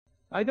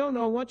I don't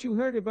know what you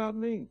heard about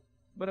me,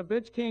 but a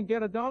bitch can't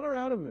get $1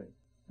 out of me.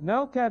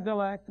 No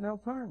Cadillac, no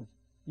perms.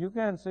 You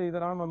can see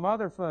that I'm a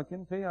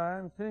motherfucking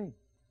P.I.M.P.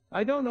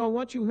 I don't know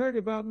what you heard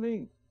about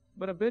me,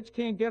 but a bitch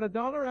can't get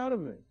 $1 out of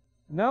me.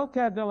 No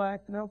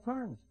Cadillac, no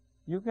perms.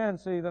 You can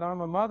see that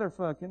I'm a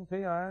motherfucking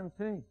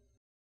P.I.M.P.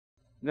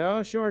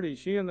 No, shorty,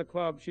 she in the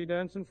club, she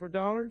dancing for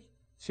dollars?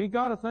 She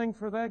got a thing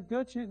for that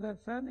Gucci,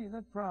 that Fendi,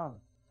 that Prada,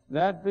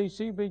 that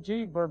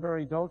BCBG,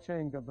 Burberry, Dolce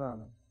 &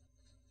 Gabbana.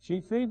 She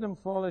feed them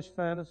foolish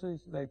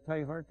fantasies. They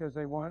pay her 'cause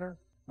they want her.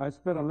 I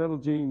spit a little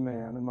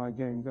G-man in my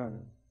game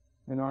gunner.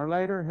 And our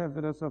later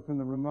have us up in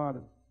the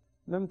Ramada.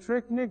 Them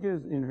trick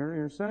niggas in her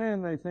ear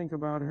saying they think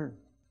about her.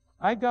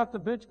 I got the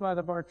bitch by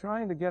the bar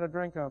trying to get a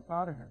drink up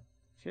out of her.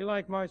 She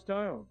like my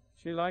style.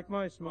 She like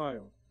my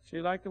smile.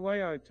 She like the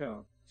way I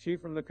talk. She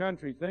from the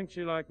country thinks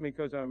she like me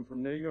 'cause I'm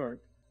from New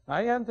York.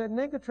 I am the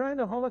nigga trying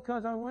to holla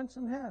 'cause I want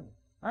some head.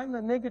 I'm the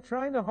nigga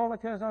trying to holla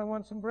 'cause I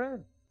want some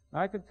bread.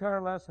 I could care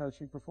less how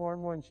she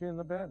performed when she in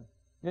the bed.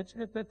 Bitch,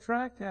 hit the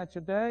track, catch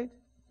a date,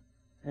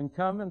 and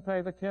come and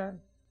pay the cat.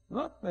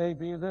 Look,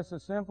 baby, this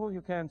is simple.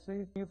 You can't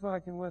see. You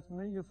fucking with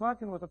me. You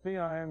fucking with a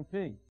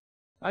P.I.M.P.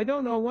 I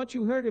don't know what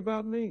you heard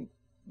about me,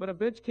 but a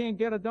bitch can't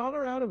get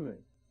 $1 out of me.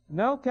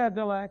 No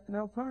Cadillac,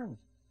 no perms.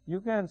 You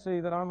can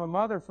see that I'm a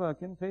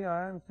motherfucking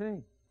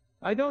P.I.M.P.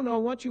 I don't know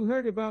what you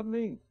heard about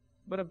me,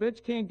 but a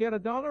bitch can't get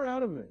 $1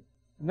 out of me.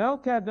 No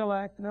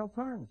Cadillac, no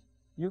perms.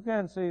 You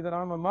can see that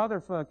I'm a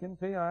motherfucking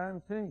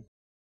P.I.M.P.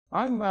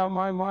 I'm about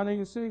my money,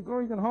 you see,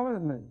 or you can holler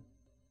at me.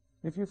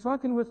 If you're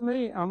fucking with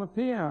me, I'm a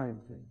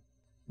P.I.M.P.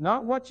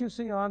 Not what you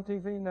see on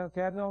TV, no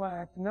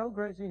Cadillac, no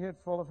crazy head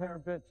full of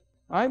hair, bitch.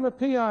 I'm a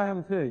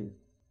P.I.M.P.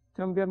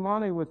 Come get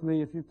money with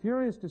me if you're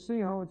curious to see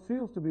how it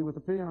feels to be with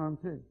a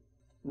P.I.M.P.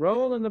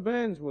 Roll in the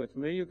bands with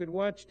me. You could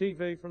watch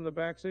TV from the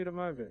backseat of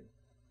my V.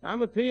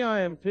 I'm a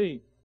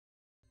P.I.M.P.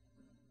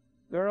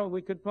 Girl,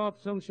 we could pop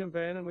some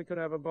champagne and we could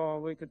have a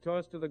ball. We could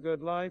toast to the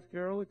good life,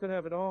 girl. We could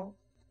have it all.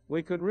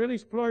 We could really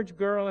splurge,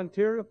 girl, and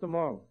tear up the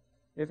mall.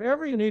 If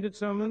ever you needed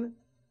someone,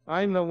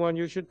 I'm the one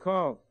you should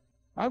call.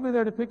 I'll be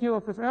there to pick you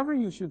up if ever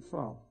you should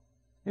fall.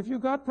 If you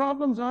got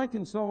problems, I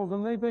can solve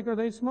them. They big or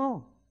they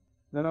small.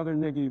 That other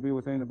nigga you be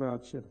with ain't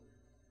about shit.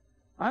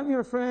 I'm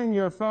your friend,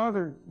 your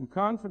father, and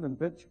confident,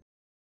 bitch.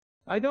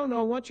 I don't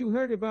know what you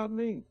heard about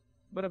me,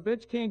 but a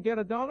bitch can't get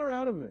 $1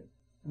 out of me.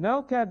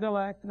 No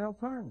Cadillac, no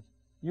perms.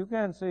 You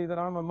can see that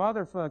I'm a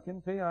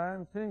motherfucking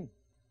P.I.M.P.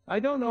 I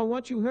don't know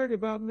what you heard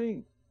about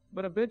me,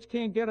 but a bitch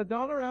can't get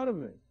 $1 out of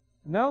me.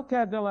 No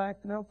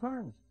Cadillac, no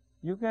perms.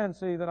 You can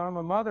see that I'm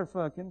a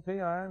motherfucking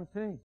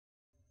P.I.M.P.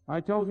 I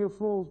told you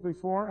fools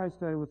before, I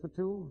stay with the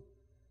tools.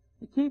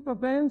 You keep a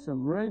band,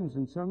 some rings,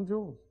 and some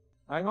jewels.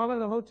 I haul at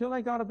the hotel,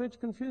 I got a bitch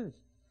confused.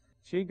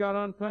 She got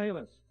on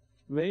Payless.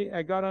 Me,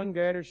 I got on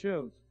gator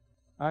shoes.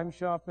 I'm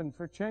shopping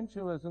for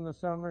chinchillas in the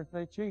summer,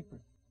 they cheaper.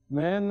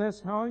 Man,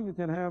 this how you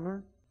can have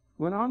her.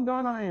 When I'm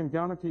done, I ain't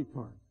gonna keep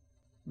her.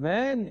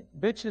 Man,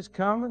 bitches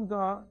come and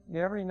go,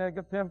 every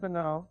nigga pimpin'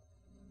 out.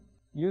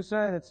 You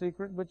say it's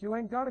secret, but you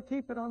ain't gotta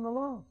keep it on the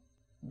law.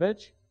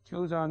 Bitch,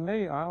 choose on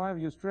me, I'll have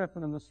you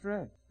stripping in the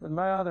street. But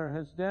my other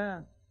has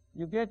done.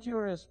 You get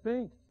your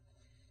speed.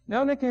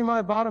 Now, Nicky,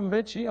 my bottom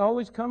bitch, she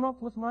always come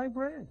up with my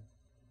bread.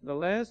 The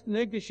last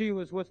nigga she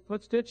was with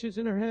put stitches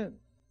in her head.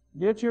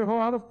 Get your hoe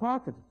out of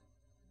pocket.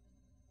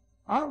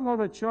 I don't know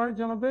the charge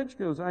on a bitch,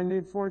 'cause I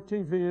need 4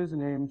 TVs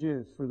and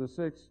AMGs for the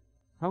 6.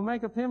 I'll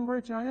make a pimp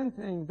rich, I ain't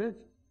paying, bitch.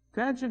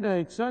 Catch a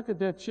day, suck at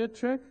that shit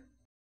trick.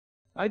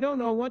 I don't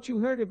know what you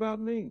heard about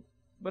me,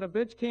 but a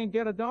bitch can't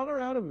get $1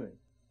 out of me.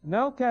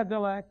 No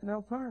Cadillac,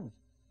 no perms.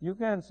 You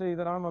can see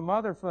that I'm a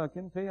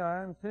motherfucking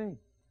P.I.M.P.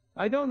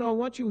 I don't know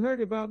what you heard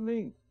about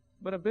me,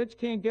 but a bitch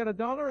can't get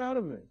 $1 out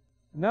of me.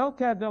 No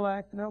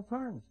Cadillac, no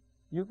perms.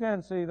 You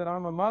can see that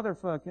I'm a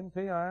motherfucking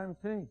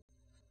P.I.M.P.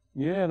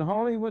 Yeah, in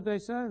Hollywood they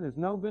say there's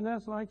no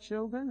business like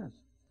show business.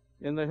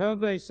 In the hood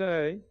they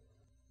say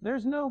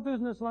there's no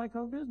business like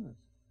our business.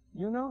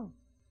 You know.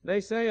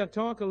 They say I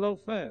talk a little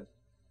fast,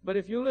 but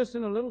if you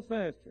listen a little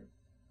faster,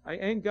 I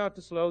ain't got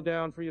to slow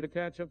down for you to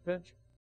catch up, bitch.